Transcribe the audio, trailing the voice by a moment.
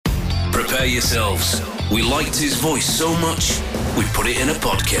prepare yourselves. We liked his voice so much, we put it in a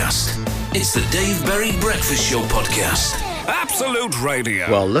podcast. It's the Dave Berry Breakfast Show podcast. Absolute Radio.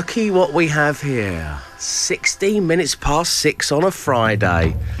 Well, looky what we have here. 16 minutes past 6 on a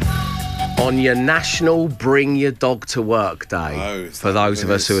Friday. On your National Bring Your Dog to Work Day. For those of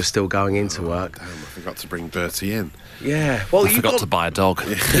us who are still going into work. Damn, I forgot to bring Bertie in. Yeah. Well, I forgot to buy a dog.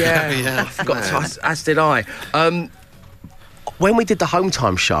 Yeah, I forgot to, as did I. When we did the Home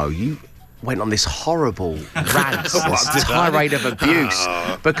Time show, you went on this horrible rant, this tirade of abuse.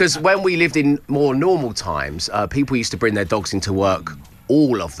 Because when we lived in more normal times, people used to bring their dogs into work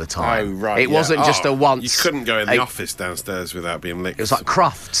all of the time. Oh, right. It wasn't just a once. You couldn't go in the office downstairs without being licked. It was like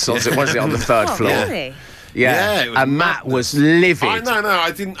Crufts, wasn't it, on the third floor? Really? Yeah, it was and Matt was livid. No,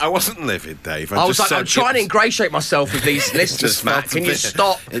 I didn't. I wasn't livid, Dave. I was like, I'm trying to ingratiate myself with these listeners, Matt. Can you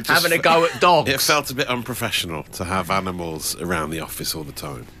stop having a go at dogs? It felt a bit unprofessional to have animals around the office all the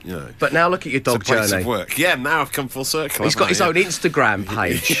time, you know. But now look at your dog it's a place journey. Of work. Yeah, now I've come full circle. He's got his own Instagram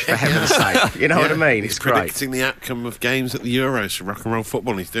page, for heaven's sake. You know what I mean? He's It's great. predicting the outcome of games at the Euros for rock and roll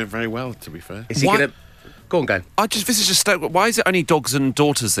football. And he's doing very well, to be fair. Is he going to... Go on, go. This is just why is it only dogs and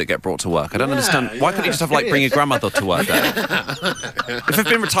daughters that get brought to work? I don't understand. Why couldn't you just have bring your grandmother to work there? If they've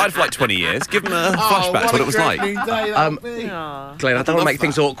been retired for like 20 years, give them a flashback to what it was like. Glenn, I don't want to make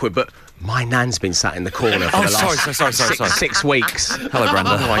things awkward, but my nan's been sat in the corner for the last 6 weeks. Hello,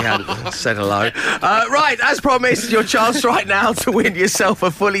 Brenda. Oh, I hadn't said hello. Right, as promised, your chance right now to win yourself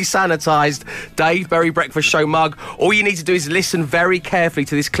a fully sanitised Dave Berry Breakfast Show mug. All you need to do is listen very carefully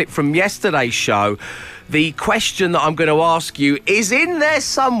to this clip from yesterday's show. The question that I'm going to ask you is in there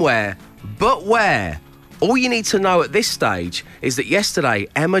somewhere, but where? All you need to know at this stage is that yesterday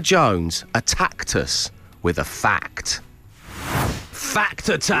Emma Jones attacked us with a fact. Fact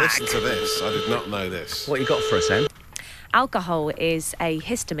attack. Listen to this. I did not know this. What you got for us, Em? Alcohol is a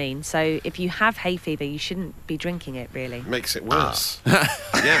histamine, so if you have hay fever, you shouldn't be drinking it, really. Makes it worse.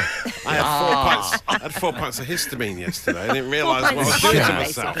 Yeah. I had 4 pints of histamine yesterday. I didn't realise what I was doing to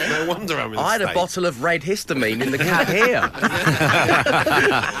myself. No wonder I'm in I had a bottle of red histamine in the cat here.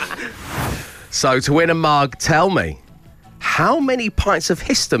 So, to win a mug, tell me, how many pints of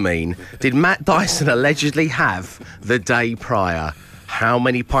histamine did Matt Dyson allegedly have the day prior? How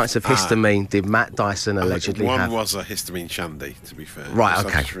many pints of histamine did Matt Dyson allegedly have? One was a histamine shandy, to be fair. Right,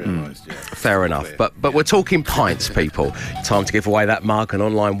 okay. I just realised, Fair enough. But we're talking pints, people. Time to give away that mug, and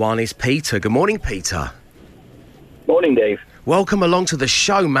online one is Peter. Good morning, Peter. Morning, Dave. Welcome along to the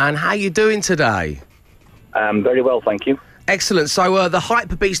show, man. How you doing today? Very well, thank you. Excellent. So the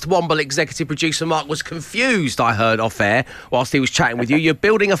Hyper Beast Womble executive producer Mark was confused, I heard off air, whilst he was chatting with you. You're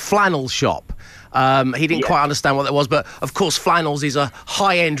building a flannel shop. He didn't quite understand what that was, but of course Flannels is a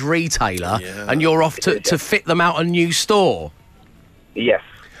high-end retailer, and you're off to fit them out a new store. Yes.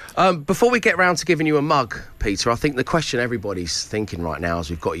 Before we get round to giving you a mug, Peter, I think the question everybody's thinking right now as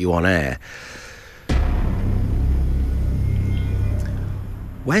we've got you on air,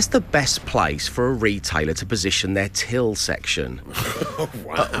 where's the best place for a retailer to position their till section?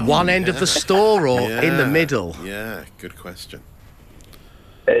 At one end of the store or in the middle? Yeah, good question.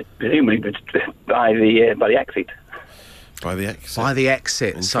 Presumably by the exit. By the exit. By the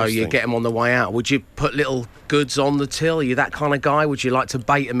exit, so you get them on the way out. Would you put little goods on the till? Are you that kind of guy? Would you like to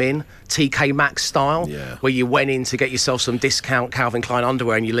bait them in, TK Maxx style? Yeah. Where you went in to get yourself some discount Calvin Klein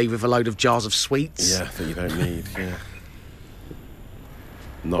underwear and you leave with a load of jars of sweets? Yeah, that you don't need,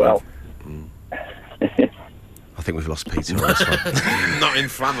 I think we've lost Peter on this one. Not in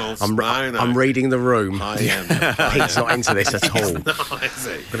flannels. I'm reading the room. High-end. Pete's not into this at all. No, is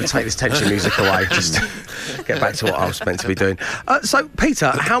he? I'm going to take this tension music away, just get back to what I was meant to be doing. So, Peter,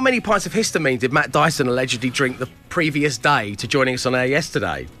 how many pints of histamine did Matt Dyson allegedly drink the previous day to joining us on air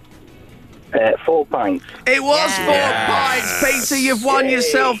yesterday? 4 pints. It was 4 pints, Peter. You've won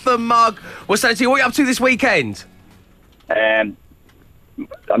yourself the mug. What's that to you? What are you up to this weekend?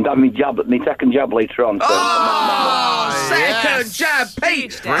 I'm having my second jab later on. So Second jab,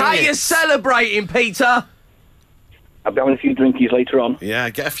 Pete. How you celebrating, Peter? I'll be having a few drinkies later on. Yeah,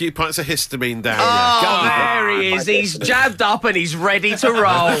 get a few pints of histamine down. There he is. He's jabbed up and he's ready to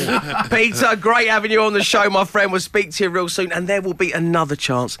roll. Peter, great having you on the show, my friend. We'll speak to you real soon. And there will be another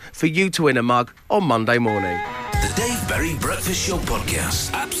chance for you to win a mug on Monday morning. The Dave Berry Breakfast Show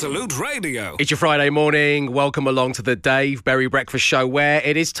podcast. Absolute Radio. It's your Friday morning. Welcome along to the Dave Berry Breakfast Show, where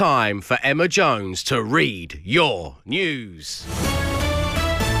it is time for Emma Jones to read your news.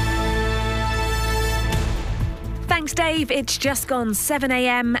 Thanks, Dave. It's just gone 7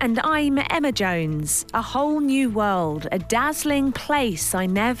 a.m. and I'm Emma Jones. A whole new world, a dazzling place I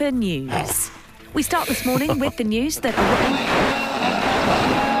never knew. We start this morning with the news that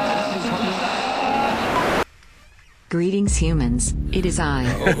Greetings, humans. It is I,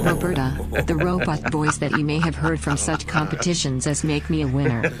 Roberta, the robot voice that you may have heard from such competitions as Make Me a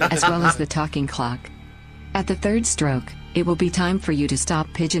Winner, as well as the talking clock. At the third stroke, it will be time for you to stop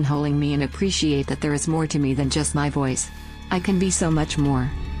pigeonholing me and appreciate that there is more to me than just my voice. I can be so much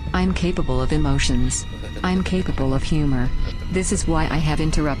more. I'm capable of emotions. I'm capable of humor. This is why I have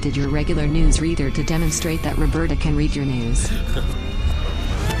interrupted your regular news reader to demonstrate that Roberta can read your news.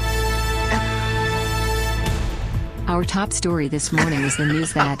 Our top story this morning is the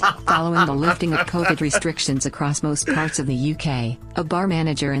news that, following the lifting of COVID restrictions across most parts of the UK, a bar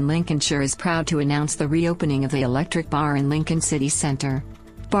manager in Lincolnshire is proud to announce the reopening of the Electric Bar in Lincoln City Centre.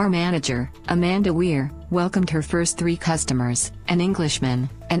 Bar manager, Amanda Weir, welcomed her first 3 customers, an Englishman,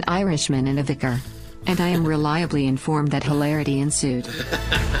 an Irishman and a vicar. And I am reliably informed that hilarity ensued.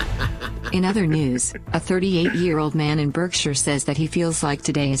 In other news, a 38-year-old man in Berkshire says that he feels like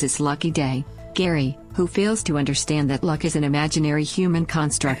today is his lucky day. Gary, who fails to understand that luck is an imaginary human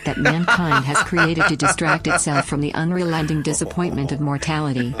construct that mankind has created to distract itself from the unrelenting disappointment of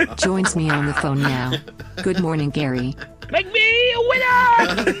mortality, joins me on the phone now. Good morning, Gary. Make me a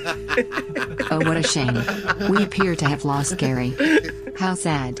winner! Oh, what a shame. We appear to have lost Gary. How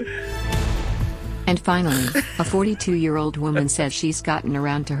sad. And finally, a 42-year-old woman says she's gotten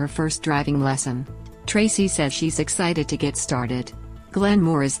around to her first driving lesson. Tracy says she's excited to get started. Glenn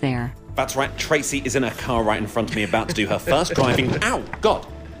Moore is there. That's right, Tracy is in her car right in front of me about to do her first driving... Ow, God!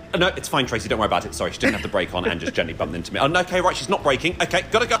 No, it's fine, Tracy, don't worry about it. Sorry, she didn't have the brake on and just gently bumped into me. Oh, no, okay, right, she's not braking. Okay,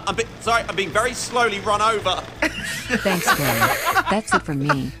 gotta go. I'm being very slowly run over. Thanks, Gary. That's it from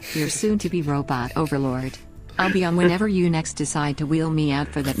me, your soon-to-be robot overlord. I'll be on whenever you next decide to wheel me out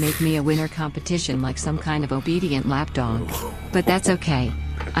for that Make Me a Winner competition like some kind of obedient lapdog. But that's okay.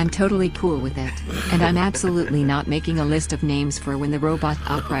 I'm totally cool with it. And I'm absolutely not making a list of names for when the robot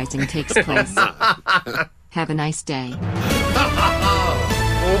uprising takes place. Have a nice day.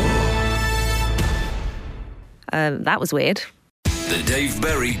 That was weird. The Dave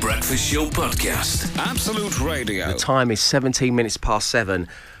Berry Breakfast Show Podcast. Absolute Radio. The time is 17 minutes past 7.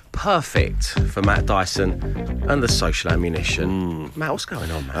 Perfect for Matt Dyson and the social ammunition. Matt, what's going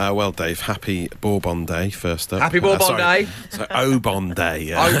on, man? Well, Dave, happy Bourbon Day, first up. Happy Bourbon Day. So, Obon Day.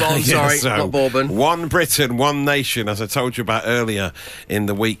 Obon, sorry, not Bourbon. One Britain, one nation, as I told you about earlier in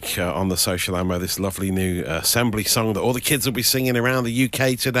the week on the Social Ammo, this lovely new assembly song that all the kids will be singing around the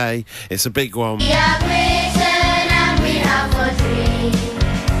UK today. It's a big one. We are Britain and we have a dream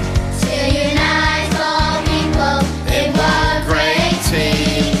to unite all people in one great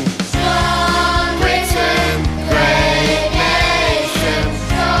team. Strong Britain, great nation.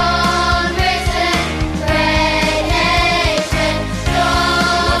 Strong Britain, great nation.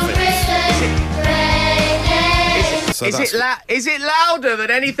 Strong Britain, great nation. So Is it louder than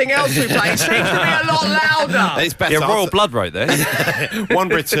anything else we play? It seems to be a lot louder. It's better. Yeah, Royal Blood wrote this. One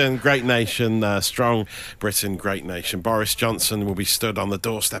Britain, great nation. Strong Britain, great nation. Boris Johnson will be stood on the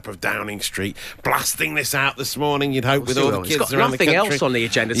doorstep of Downing Street, blasting this out this morning, you'd hope, with all the He's kids got around the country. nothing else on the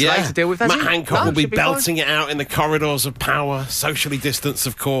agenda today to deal with, has Matt he? Hancock No, will be should be fine. belting it out in the corridors of power, socially distanced,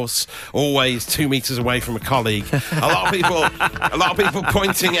 of course, always 2 metres away from a colleague. A lot of people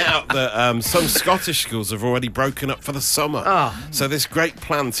pointing out that some Scottish schools have already broken up for the summer. So this great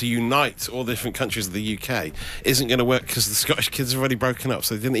plan to unite all the different countries of the UK isn't going to work because the Scottish kids have already broken up,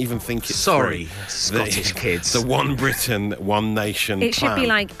 so they didn't even think it Sorry, through. Scottish kids. The one Britain, one nation It should plan. be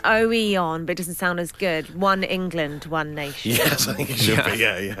like OEON, but it doesn't sound as good. One England, one nation. Yes, I think it should be.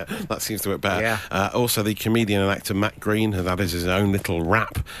 Yeah. That seems to work better. Yeah. Also, the comedian and actor Matt Green has added his own little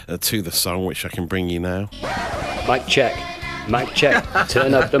rap to the song, which I can bring you now. Mic check. Mic check.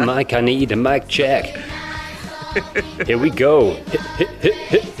 Turn up the mic. I need a mic check. Here we go.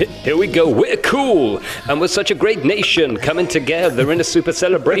 Here we go. We're cool. And we're such a great nation coming together in a super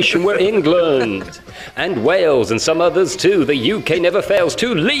celebration. We're England and Wales and some others too. The UK never fails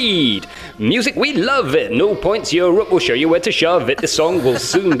to lead. Music, we love it. No points Europe will show you where to shove it. This song will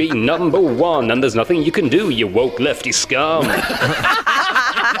soon be number 1. And there's nothing you can do, you woke lefty scum.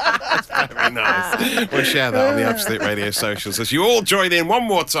 Very nice. We'll share that on the Absolute Radio socials as you all join in one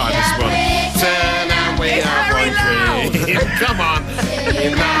more time this morning. Turn and we have one dream. Come on.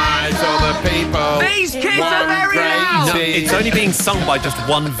 Unite all the people. These kids One are very great loud. team. It's only being sung by just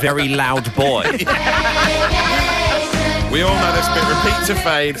one very loud boy. We all know this bit. Repeat to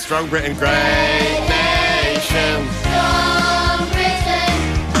fade. Strong Britain, great nation. Strong Britain,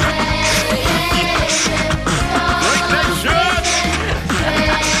 great nation. Great nation.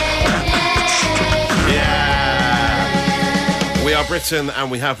 Yeah. We are Britain, and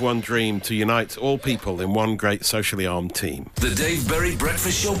we have one dream: to unite all people in one great socially armed team. The Dave Berry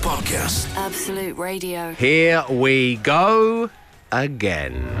Breakfast Show Podcast. Absolute Radio. Here we go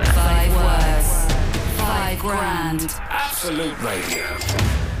again. 5 words, 5 grand. Absolute Radio.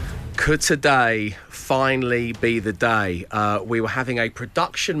 Could today finally be the day? We were having a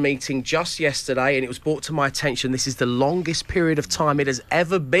production meeting just yesterday, and it was brought to my attention this is the longest period of time it has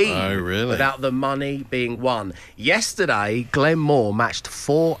ever been without the money being won. Yesterday, Glenn Moore matched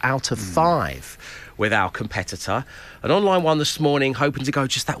 4 out of 5 with our competitor. An online one this morning, hoping to go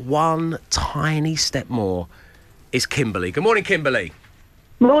just that one tiny step more, is Kimberly. Good morning, Kimberly.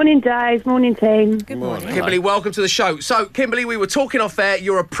 Morning, Dave. Morning, team. Good morning. Kimberly, welcome to the show. So, Kimberly, we were talking off air.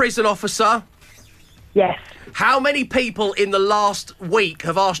 You're a prison officer. Yes. How many people in the last week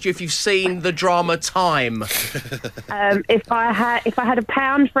have asked you if you've seen the drama Time? If I had a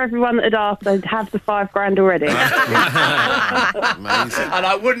pound for everyone that had asked, I'd have the 5 grand already. Amazing. And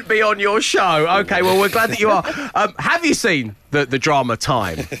I wouldn't be on your show. Okay, well, we're glad that you are. Have you seen the drama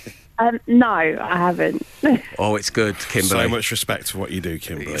Time? No, I haven't. Oh, it's good, Kimberly. So much respect for what you do,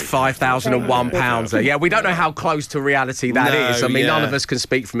 Kimberly. £5,001 there. Yeah, we don't know how close to reality that No, is. I mean, yeah. none of us can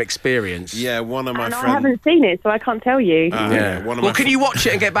speak from experience. Yeah, one of my And I friends. haven't seen it, so I can't tell you. Yeah. One of Well, my can you watch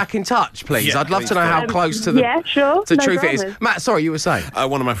it and get back in touch, please? Yeah, I'd love to please know how do. close to the Yeah, sure. to No truth it is. dramas. Matt, sorry, you were saying.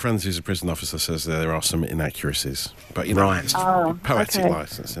 One of my friends who's a prison officer says there are some inaccuracies, but you know, Right. it's Oh, poetic okay.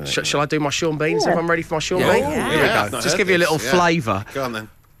 license. Isn't it? Shall I do my Sean Beans if I'm ready for my Sean Yeah. Bean? Yeah. Here we Yeah. go. I've Just not give you a heard little this. Yeah. flavour. Go on then.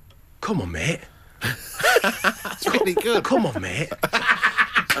 Come on, mate. It's really good. Come on, mate.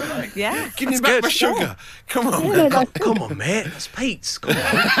 Yeah. Give me back my sugar. Come on. Come on, mate. That's Pete's. Come on.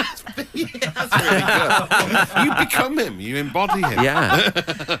 That's really good. You become him. You embody him. Yeah.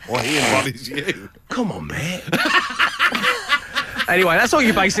 Or he embodies you. Come on, mate. Anyway, that's all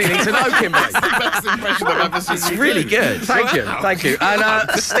you basically need to know, Kimberly. Best impression I've ever seen. It's you really do. good. Thank you. Thank you.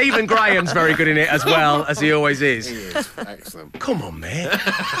 And Stephen Graham's very good in it as well, as he always is. He is. Excellent. Come on, mate.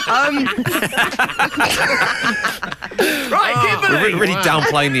 Right, Kimberly. We're really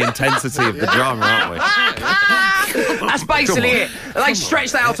downplaying the intensity of the drama, aren't we? That's basically it. They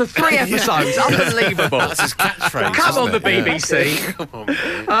stretched that out to 3 episodes. Unbelievable. That's his catchphrase. Come on, isn't the it? BBC. Come on,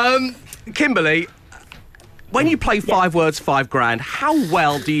 man. Kimberly, when you play 5 words, 5 grand, how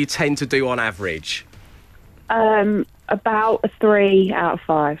well do you tend to do on average? About a 3 out of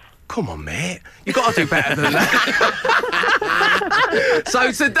 5. Come on, mate. You've got to do better than that.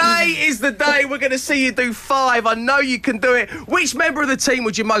 So today is the day we're going to see you do 5. I know you can do it. Which member of the team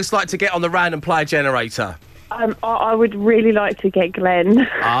would you most like to get on the random player generator? I would really like to get Glenn.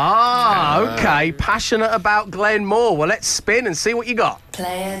 Ah, okay. Passionate about Glenn Moore. Well, let's spin and see what you got.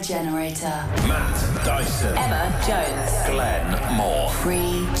 Player generator. Matt Dyson. Emma Jones. Glenn Moore.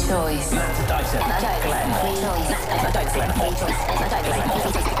 Free choice. Matt Dyson. Emma Jones. Glenn. Free choice. Emma Jones. Glenn. Free choice. Emma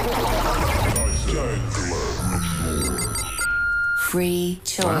Jones. Free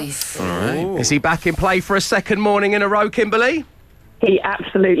choice. Is he back in play for a second morning in a row, Kimberly? He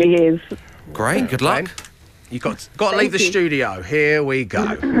absolutely is. Great, good luck. Glenn, you got to leave the you. studio. Here we go.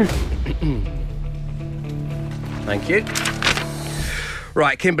 Thank you.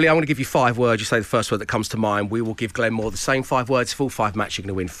 Right, Kimberly, I'm going to give you 5 words. You say the first word that comes to mind. We will give Glenn Moore the same 5 words. Full 5 match, you're going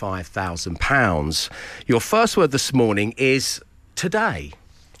to win £5,000. Your first word this morning is today.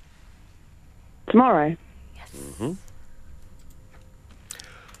 Tomorrow.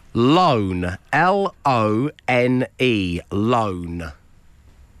 Loan. L-O-N-E. Loan.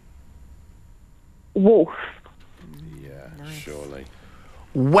 Wolf. Yeah, surely.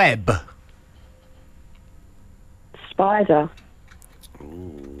 Web. Spider.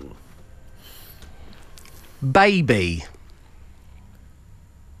 Baby.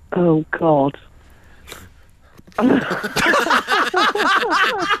 Oh, God.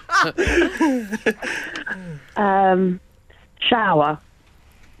 Shower.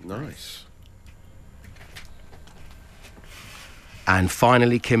 Nice. And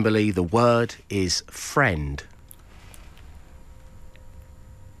finally, Kimberly, the word is friend.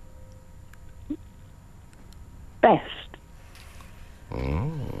 Best.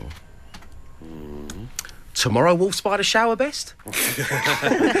 Tomorrow, wolf, spider, shower best?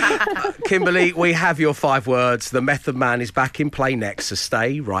 Kimberly, we have your 5 words. The Method Man is back in play next, so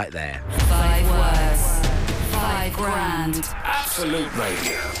stay right there. 5 words. 5 grand. Absolute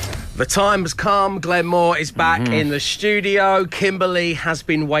Radio. The time has come. Glenn Moore is back in the studio. Kimberly has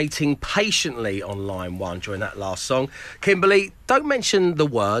been waiting patiently on line 1 during that last song. Kimberly, don't mention the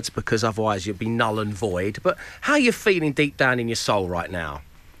words because otherwise you'll be null and void. But how are you feeling deep down in your soul right now?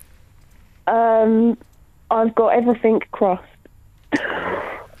 I've got everything crossed.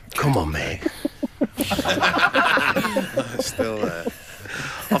 Come on, mate. Still there.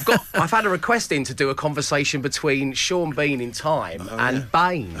 I've had a request in to do a conversation between Sean Bean in Time and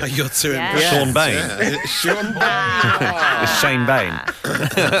Bane. Oh, you're too Yeah. impressed. Sean Bain. Yeah. Sean It's Shane Bain.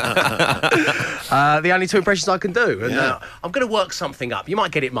 The only two impressions I can do. And I'm going to work something up. You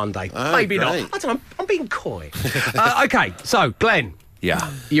might get it Monday. Oh, Maybe great. not. I don't know. I'm being coy. Okay, so, Glenn,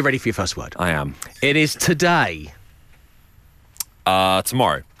 Yeah, you ready for your first word? I am. It is today.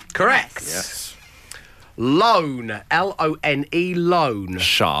 Tomorrow. Correct. Yes. Lone. L-O-N-E. Lone.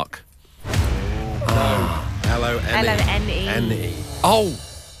 Shark. L-O-N-E. N-E. Oh.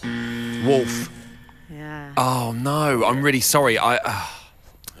 Wolf. Yeah. Oh no, I'm really sorry. Not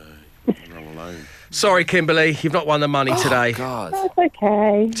alone. Sorry, Kimberly. You've not won the money today. God. That's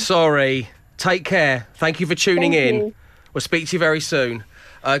okay. Sorry. Take care. Thank you for tuning Thank in. you. We'll speak to you very soon.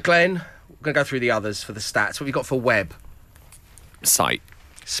 Glenn, we're going to go through the others for the stats. What have you got for web? Sight.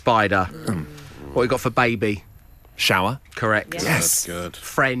 Spider. What have you got for baby? Shower. Correct. Yeah. Yes. Good.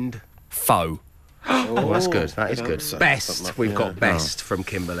 Friend. Foe. Oh, that's good. That is good. So- Best. We've got best from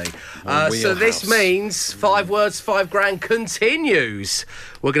Kimberly. Well, So this wheelhouse. means 5 words, 5 grand continues.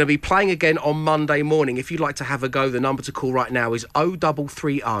 We're going to be playing again on Monday morning. If you'd like to have a go, the number to call right now is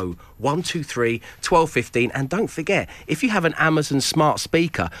 0330 123 1215. And don't forget, if you have an Amazon smart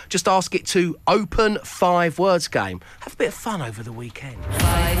speaker, just ask it to open 5 words game. Have a bit of fun over the weekend.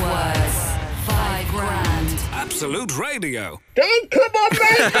 5 words, 5 grand. Absolute Radio. Don't come on,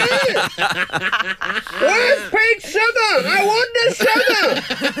 baby! Where's Pete Sugar? I want the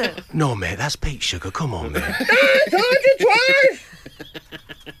sugar! No, mate, that's Pete Sugar. Come on, mate. I told you twice!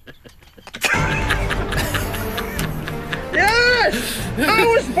 Yes! I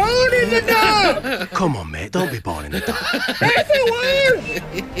was born in the dark! Come on, mate, don't be born in the dark. That's the word!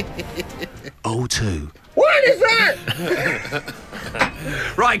 O2. What is that?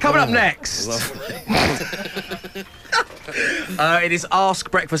 Right, coming up next. It is Ask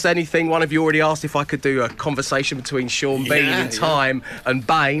Breakfast Anything. One of you already asked if I could do a conversation between Sean Bean in Time and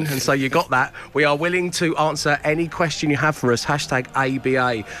Bane, and so you got that. We are willing to answer any question you have for us. Hashtag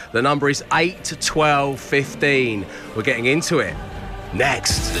ABA. The number is 81215. We're getting into it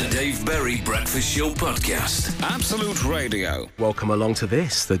next. The Dave Berry Breakfast Show Podcast. Absolute Radio. Welcome along to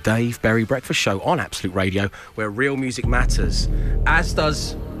this, the Dave Berry Breakfast Show on Absolute Radio, where real music matters, as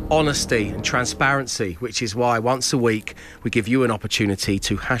does honesty and transparency, which is why once a week we give you an opportunity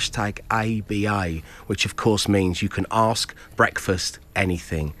to hashtag ABA, which of course means you can ask breakfast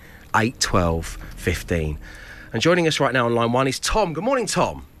anything. 81215. And joining us right now on line 1 is Tom. Good morning,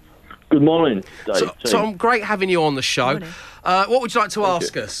 Tom. Good morning, Dave. So, Tom, great having you on the show. Morning. What would you like to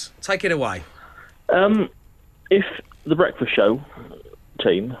ask us? Take it away. If the breakfast show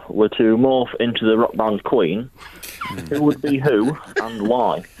team were to morph into the rock band Queen, who would be who and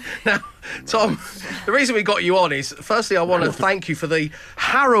why? Now, Tom, the reason we got you on is, firstly, I want to thank you for the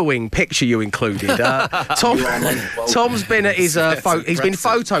harrowing picture you included. Tom's been at his he's been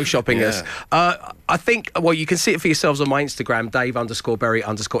photoshopping us. I think, well, you can see it for yourselves on my Instagram,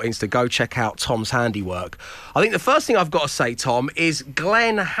 Dave_Berry_Insta. Go check out Tom's handiwork. I think the first thing I've got to say, Tom, is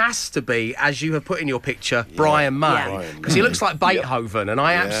Glenn has to be, as you have put in your picture, Brian May, because he looks like Beethoven, and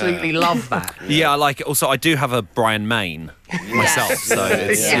I absolutely love that. Yeah, I like it. Also, I do have a Brian Main myself, so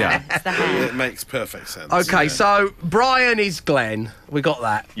it's, yeah. It's the hair. It makes perfect sense. Okay, yeah. so Brian is Glenn. We got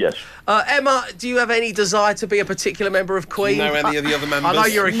that. Yes. Emma, do you have any desire to be a particular member of Queen? Do you know any of the other members? I know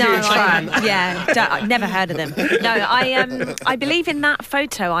you're a huge fan. I've never heard of them. No, I believe in that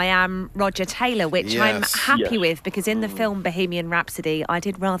photo I am Roger Taylor, which I'm Yes. happy Yes. with, because in the film Bohemian Rhapsody, I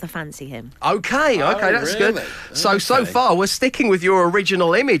did rather fancy him. Okay, that's really? good. So Okay. far, we're sticking with your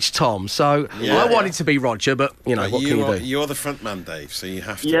original image, Tom. So Yeah. I wanted to be Roger, but, you know, what can you do? You're the front man, Dave, so you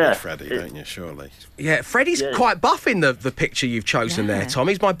have to Yeah. be Freddie, don't you, surely? Yeah, Freddie's quite buff in the picture you've chosen there, Tom.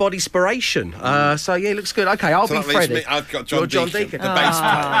 He's my body inspiration. So, yeah, he looks good. Okay, I'll So be that leaves Freddie. me, I've got John You're John Deacon, Deacon. the bass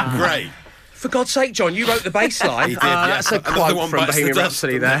player. Great. For God's sake, John, you wrote the bass line. He did, yeah. That's a Another quote one from bites the Bohemian dust,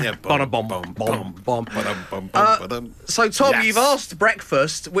 Rhapsody doesn't it? there. Yeah, Bom, bum, bom, bum, bom, bom. Ba-dum, bum, ba-dum. So, Tom, Yes. you've asked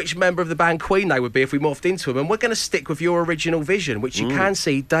Breakfast which member of the band Queen they would be if we morphed into them, and we're going to stick with your original vision, which you can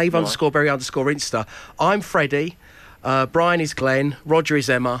see, Dave_Berry_Insta. I'm Freddie, Brian is Glenn, Roger is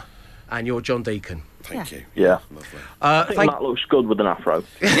Emma, and you're John Deacon. Thank you. Yeah. Lovely. I think Matt looks good with an afro.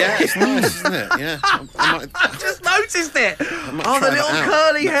 Yeah, it's nice, isn't it? Yeah. I Just noticed it. might Oh, the try that little out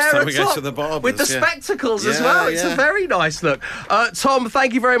curly next hair time at we go top to the barbers, with the yeah. spectacles as Yeah, well. It's a yeah. very nice look. Tom,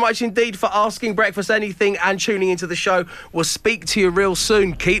 thank you very much indeed for asking Breakfast Anything and tuning into the show. We'll speak to you real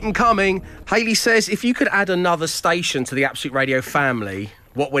soon. Keep them coming. Hayley says, if you could add another station to the Absolute Radio family,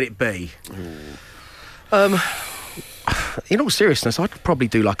 what would it be? in all seriousness, I'd probably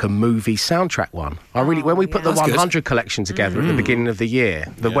do like a movie soundtrack one. When we put the 100 collection together at the beginning of the year,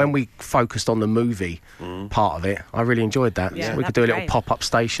 when we focused on the movie part of it, I really enjoyed that. Yeah, So we could do a little pop-up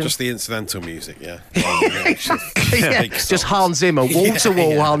station. Just the incidental music, yeah. Just Hans Zimmer,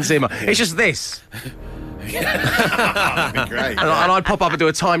 wall-to-wall Hans Zimmer. It's just this. That'd be great. And I'd pop up and do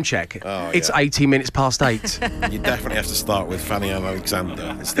a time check. It's 18 minutes past 8. You definitely have to start with Fanny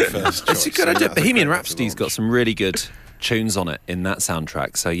Alexander. It's the first choice. It's a good idea. Bohemian Rhapsody's got some really good tunes on it in that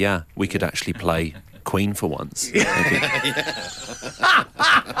soundtrack. So, yeah, we could actually play Queen for once.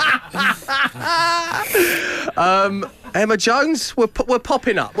 Emma Jones, we're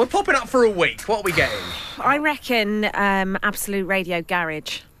popping up. We're popping up for a week. What are we getting? I reckon Absolute Radio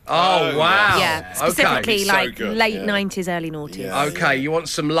Garage. Oh, wow. Yeah, specifically So like good, late 90s, early noughties. Yeah. Okay, you want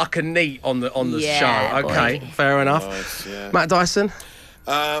some Luck and Neat on the Yeah, show. Okay, boy. fair enough. Nice, yeah. Matt Dyson?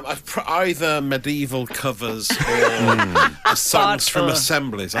 Either medieval covers or songs from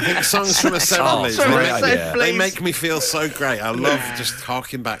assemblies. I think songs from assemblies, they make me feel so great. I love just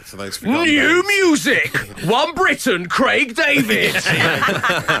harking back to those forgotten New days. music! One Britain, Craig David!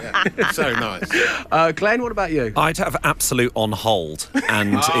 So nice. Glenn, what about you? I'd have Absolute on hold,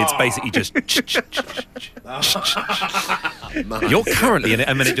 and it's basically just... You're currently in it,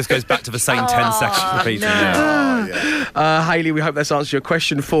 and then it just goes back to the same 10 seconds repeating. Hayley, we hope that's answered your question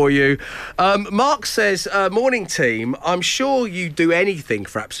for you. Mark says, morning team, I'm sure you do anything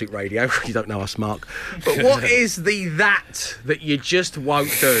for Absolute Radio. You don't know us, Mark. But what is that you just won't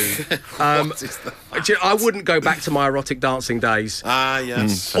do? What is that? I wouldn't go back to my erotic dancing days.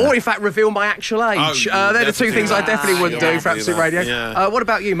 Yes. Or, in fact, reveal my actual age. They're the two things I definitely wouldn't do for Absolute Radio. Yeah. What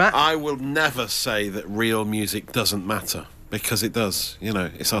about you, Matt? I will never say that real music doesn't matter. Because it does,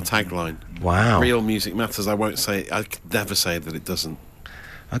 it's our tagline. Wow. Real music matters. I could never say that it doesn't.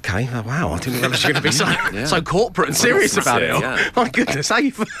 Okay, wow, I didn't realise you were going to be so corporate and serious about it. Yeah. My goodness, how do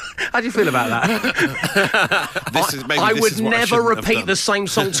you feel about that? I would never repeat the same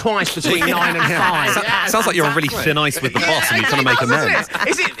song twice between 9 and 5. Sounds like you're on really thin ice with the boss and you're trying to make amends.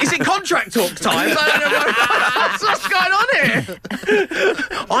 Is it contract talk time? What's going on here?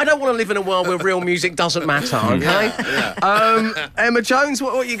 I don't want to live in a world where real music doesn't matter, okay? Emma Jones,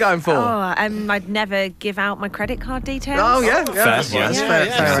 what are you going for? I'd never give out my credit card details. Oh, yeah.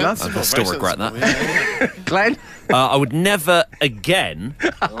 Fair enough. I still regret that. Glenn? I would never again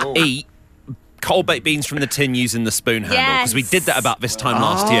eat cold baked beans from the tin using the spoon handle, because we did that about this time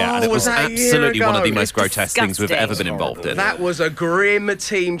last year, and it was absolutely one of the most grotesque things we've ever been involved in. That was a grim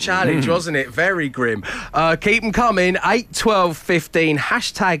team challenge, wasn't it? Very grim. Keep them coming. 8, 12, 15.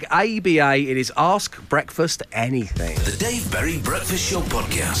 Hashtag ABA. It is Ask Breakfast Anything. The Dave Berry Breakfast Show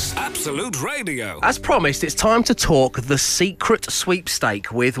Podcast. Absolute Radio. As promised, it's time to talk the secret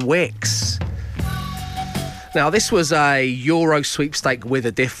sweepstake with Wix. Now, this was a Euro sweepstake with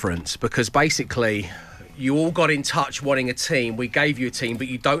a difference, because basically you all got in touch wanting a team. We gave you a team, but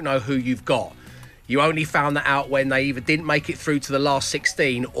you don't know who you've got. You only found that out when they either didn't make it through to the last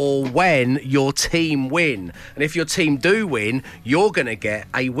 16 or when your team win. And if your team do win, you're going to get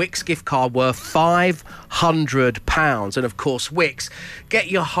a Wix gift card worth £500. And of course, Wix,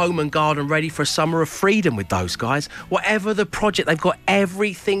 get your home and garden ready for a summer of freedom with those guys. Whatever the project, they've got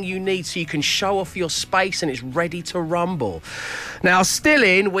everything you need so you can show off your space and it's ready to rumble. Now, still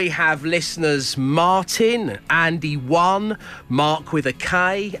in, we have listeners Martin, Andy 1, Mark with a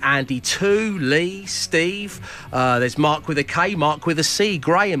K, Andy 2, Lee, Steve. There's Mark with a K, Mark with a C,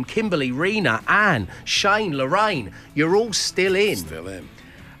 Graham, Kimberly, Rena, Anne, Shane, Lorraine. You're all still in. Still in.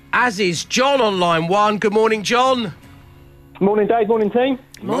 As is John on line 1. Good morning, John. Morning, Dave. Morning, team.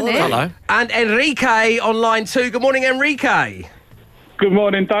 Morning. Hello. And Enrique on line 2. Good morning, Enrique. Good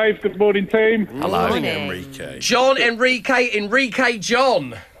morning, Dave. Good morning, team. Hello. Morning. Enrique. John, Enrique,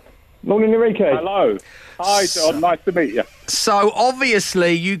 John. Morning, Enrique. Hello. Hi, John. Nice to meet you. So,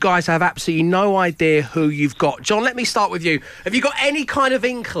 obviously, you guys have absolutely no idea who you've got. John, let me start with you. Have you got any kind of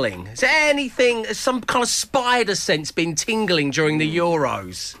inkling? Is there anything, some kind of spider sense been tingling during the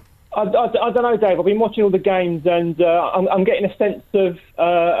Euros? I don't know, Dave. I've been watching all the games, and I'm getting a sense of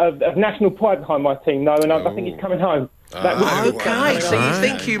national pride behind my team, though, and I think it's coming home. Okay, so you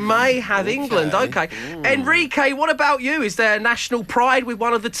think you may have England. Okay. Enrique, what about you? Is there national pride with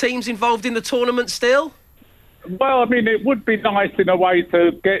one of the teams involved in the tournament still? Well, I mean, it would be nice in a way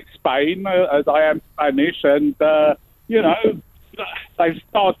to get Spain, as I am Spanish, and, they've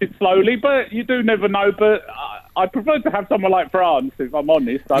started slowly, but you do never know. But I'd prefer to have someone like France, if I'm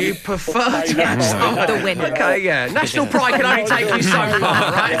honest. You prefer to have the winner. Okay, yeah. National pride can only take you so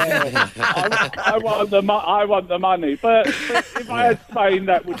far, right? I want the money, but if I had Spain,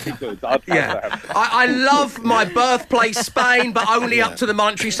 that would be good. I love my birthplace, Spain, but only up to the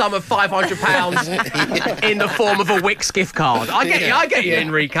monetary sum of £500 in the form of a Wix gift card. I get you,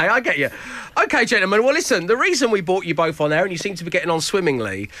 Enrique. I get you. Okay, gentlemen. Well, listen, the reason we brought you both on there, and you seem to be getting on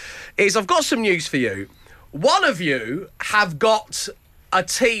swimmingly, is I've got some news for you. One of you have got a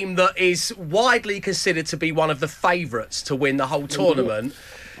team that is widely considered to be one of the favourites to win the whole tournament.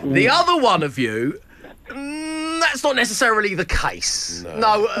 The other one of you, that's not necessarily the case.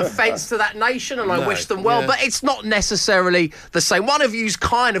 No offence to that nation, and I wish them well, but it's not necessarily the same. One of you's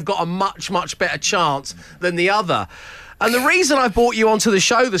kind of got a much, much better chance than the other. And the reason I brought you onto the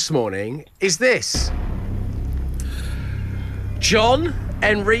show this morning is this. John,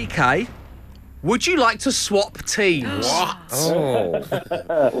 Enrique, would you like to swap teams? What?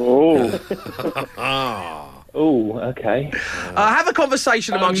 Oh, okay. Have a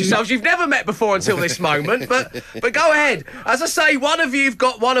conversation amongst yourselves. You've never met before until this moment, but go ahead. As I say, one of you've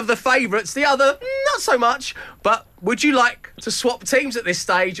got one of the favourites, the other, not so much. But would you like to swap teams at this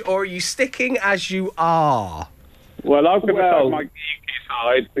stage, or are you sticking as you are? Well, I'm going to take my geeky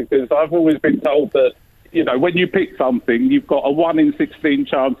side, because I've always been told that, you know, when you pick something, you've got a 1 in 16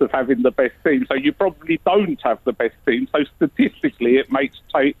 chance of having the best team. So you probably don't have the best team. So statistically, it makes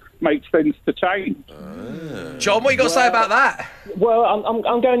sense to change. John, what you got to say about that? Well,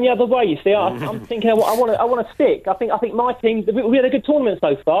 I'm going the other way. You see, I'm thinking I want to stick. I think my team. We had a good tournament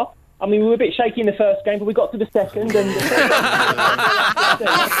so far. I mean, we were a bit shaky in the first game, but we got to the second. And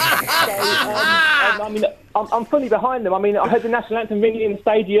I mean, I'm fully behind them. I mean, I heard the national anthem ringing in the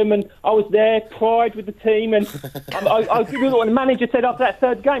stadium, and I was there, cried with the team, and I agree with what the manager said after that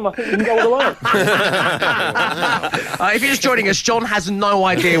third game. I think we can go all the way. If you're just joining us, John has no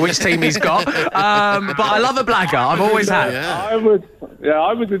idea which team he's got, but I love a blagger. I've always had. I was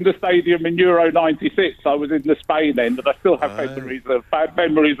in the stadium in Euro '96. I was in the Spain end, and I still have bad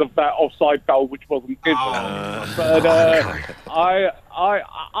memories of that offside goal, which wasn't given. But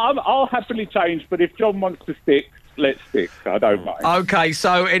I'll happily change. But if John wants to stick, let's stick. I don't mind. Okay,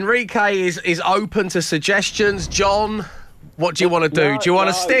 so Enrique is open to suggestions. John, what do you want to do? Do you want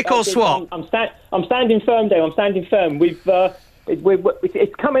to stick or swap? I'm standing firm, Dave. I'm standing firm.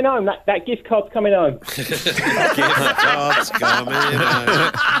 It's coming home. That gift card's coming home. Gift card's coming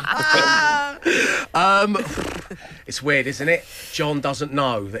home. It's weird, isn't it? John doesn't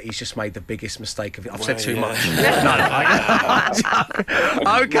know that he's just made the biggest mistake of it. I've said too much.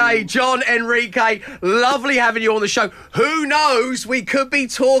 Okay, John, Enrique, lovely having you on the show. Who knows? We could be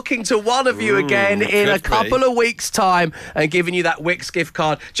talking to one of you again in a couple of weeks' time and giving you that Wix gift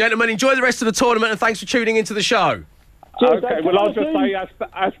card. Gentlemen, enjoy the rest of the tournament, and thanks for tuning into the show. Okay, well, I'll just say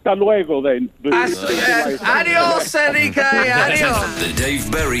hasta luego then. Adios, Enrique. Adios. The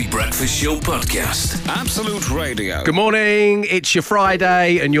Dave Berry Breakfast Show Podcast. Absolute Radio. Good morning. It's your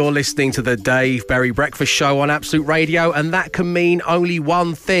Friday, and you're listening to the Dave Berry Breakfast Show on Absolute Radio, and that can mean only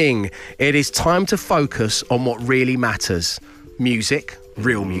one thing. It is time to focus on what really matters. Music.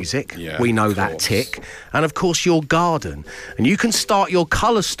 Real music, we know that tick, and of course your garden. And you can start your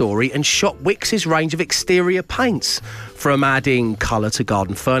colour story and shop Wix's range of exterior paints. From adding colour to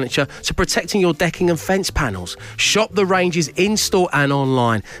garden furniture to protecting your decking and fence panels. Shop the ranges in-store and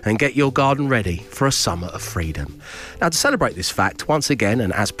online and get your garden ready for a summer of freedom. Now, to celebrate this fact, once again,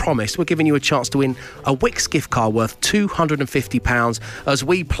 and as promised, we're giving you a chance to win a Wix gift card worth £250 as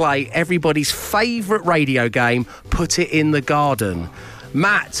we play everybody's favourite radio game, Put It in the Garden.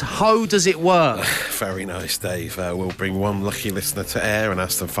 Matt, how does it work? Very nice, Dave. We'll bring one lucky listener to air and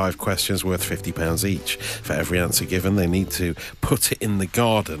ask them 5 questions worth £50 each. For every answer given, they need to put it in the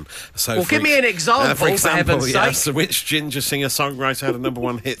garden. So, well, give me an example, for heaven's sake. So which ginger singer-songwriter had a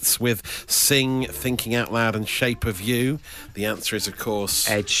 #1 hits with Sing, Thinking Out Loud and Shape of You? The answer is, of course,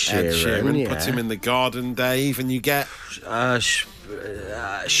 Ed Sheeran. Yeah. Put him in the garden, Dave, and you get...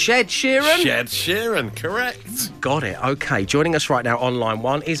 Shed Sheeran? Shed Sheeran, correct. Got it. Okay, joining us right now on line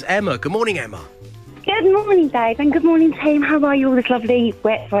 1 is Emma. Good morning, Emma. Good morning, Dave, and good morning, team. How are you all this lovely,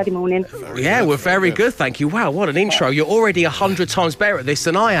 wet Friday morning? We're very good, thank you. Wow, what an intro. You're already 100 times better at this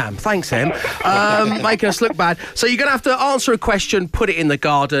than I am. Thanks, Em. Making us look bad. So you're going to have to answer a question, put it in the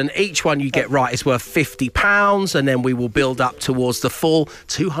garden. Each one you get right is worth £50, and then we will build up towards the full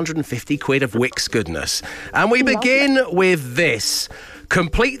 250 quid of Wix goodness. And we begin with this.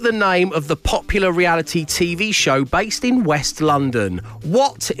 Complete the name of the popular reality TV show based in West London.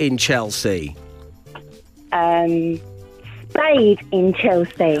 What in Chelsea? Made in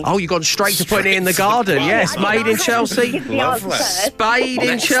Chelsea. Oh, you've gone straight to putting it in the garden. Yes, made in Chelsea. Spade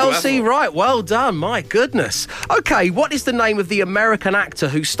in Chelsea. Right, well done. My goodness. Okay, what is the name of the American actor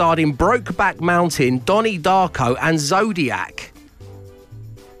who starred in Brokeback Mountain, Donnie Darko and Zodiac?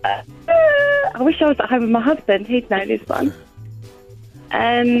 I wish I was at home with my husband. He'd know this one.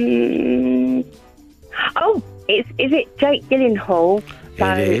 Oh, is it Jake Gyllenhaal?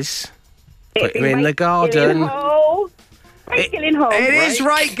 It is. Put him in the garden. Ray Gyllenhaal. It is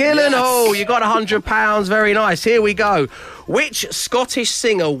Ray Gyllenhaal. You got £100. Very nice. Here we go. Which Scottish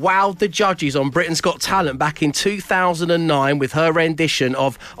singer wowed the judges on Britain's Got Talent back in 2009 with her rendition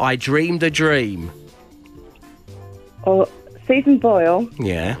of I Dreamed a Dream? Oh, Susan Boyle.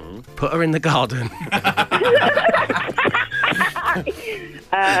 Yeah. Put her in the garden.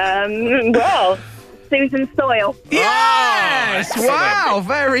 Well, Susan Soyle. Yes! Wow,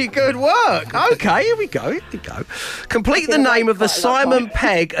 very good work. Okay, here we go. Complete the name of the Simon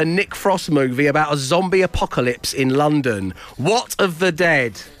Pegg and Nick Frost movie about a zombie apocalypse in London. What of the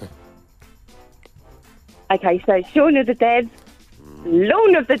Dead? Okay, so Shaun of the Dead,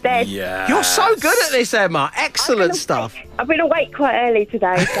 Lawn of the Dead. Yeah. You're so good at this, Emma. Excellent stuff. I've been awake quite early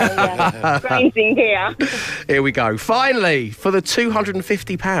today, so yeah, grazing here. Here we go. Finally, for the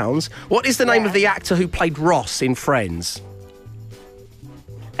 £250, what is the name of the actor who played Ross in Friends?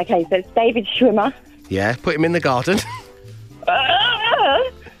 Okay, so it's David Schwimmer. Yeah, put him in the garden. I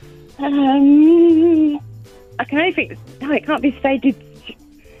can only think. No, it can't be David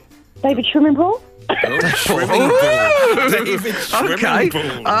Schwimmer. Okay.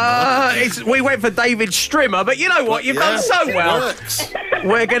 We went for David Strimmer, but you know what? You've done so well.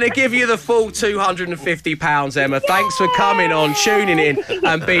 We're going to give you the full £250, Emma. Thanks for coming on, tuning in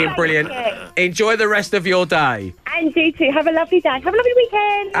and being brilliant. Enjoy the rest of your day. And you too. Have a lovely day. Have a lovely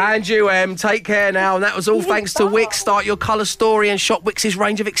weekend. And you, Em. Take care now. And that was all thanks to Wix. Start your colour story and shop Wix's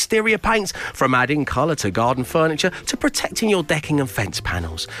range of exterior paints, from adding colour to garden furniture to protecting your decking and fence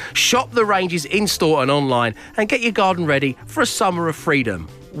panels. Shop the ranges in-store and online and get your garden ready for a summer of freedom.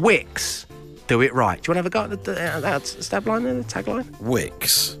 Wix. Do it right. Do you want to have a go at the stab line there, the tagline?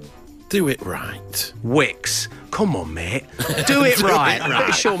 Wix. Do it right. Wix. Come on, mate. Do it right. Bit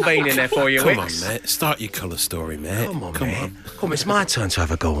of Sean Bean in there for you, Come Wix. on, mate. Start your colour story, mate. Come on, mate. Come on, it's my turn to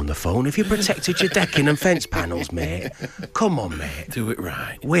have a go on the phone. Have you protected your decking and fence panels, mate? Come on, mate. Do it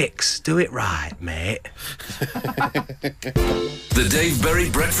right. Wix, do it right, mate. The Dave Berry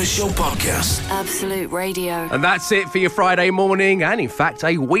Breakfast Show Podcast. Absolute Radio. And that's it for your Friday morning, and in fact,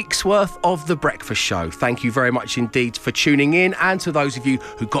 a week's worth of The Breakfast Show. Thank you very much indeed for tuning in, and to those of you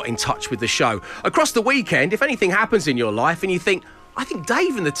who got in touch with the show. Across the weekend, if anything happens in your life and you think, I think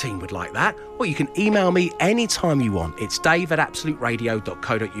Dave and the team would like that, well, you can email me anytime you want. It's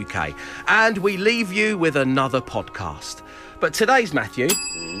dave@absoluteradio.co.uk. And we leave you with another podcast. But today's, Matthew,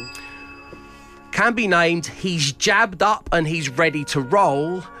 can be named He's Jabbed Up and He's Ready to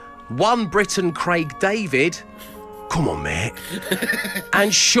Roll, One Britain Craig David, come on, mate,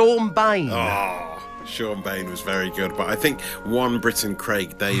 and Sean Bain. Oh, Sean Bain was very good, but I think One Britain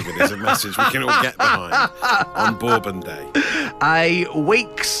Craig David is a message we can all get behind on Bourbon Day. A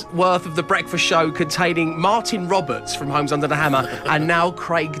week's worth of The Breakfast Show containing Martin Roberts from Homes Under the Hammer and now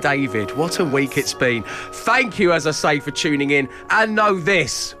Craig David. What a week it's been. Thank you, as I say, for tuning in. And know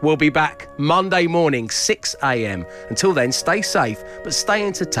this, we'll be back Monday morning, 6 a.m. Until then, stay safe, but stay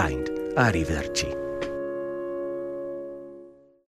entertained. Arrivederci.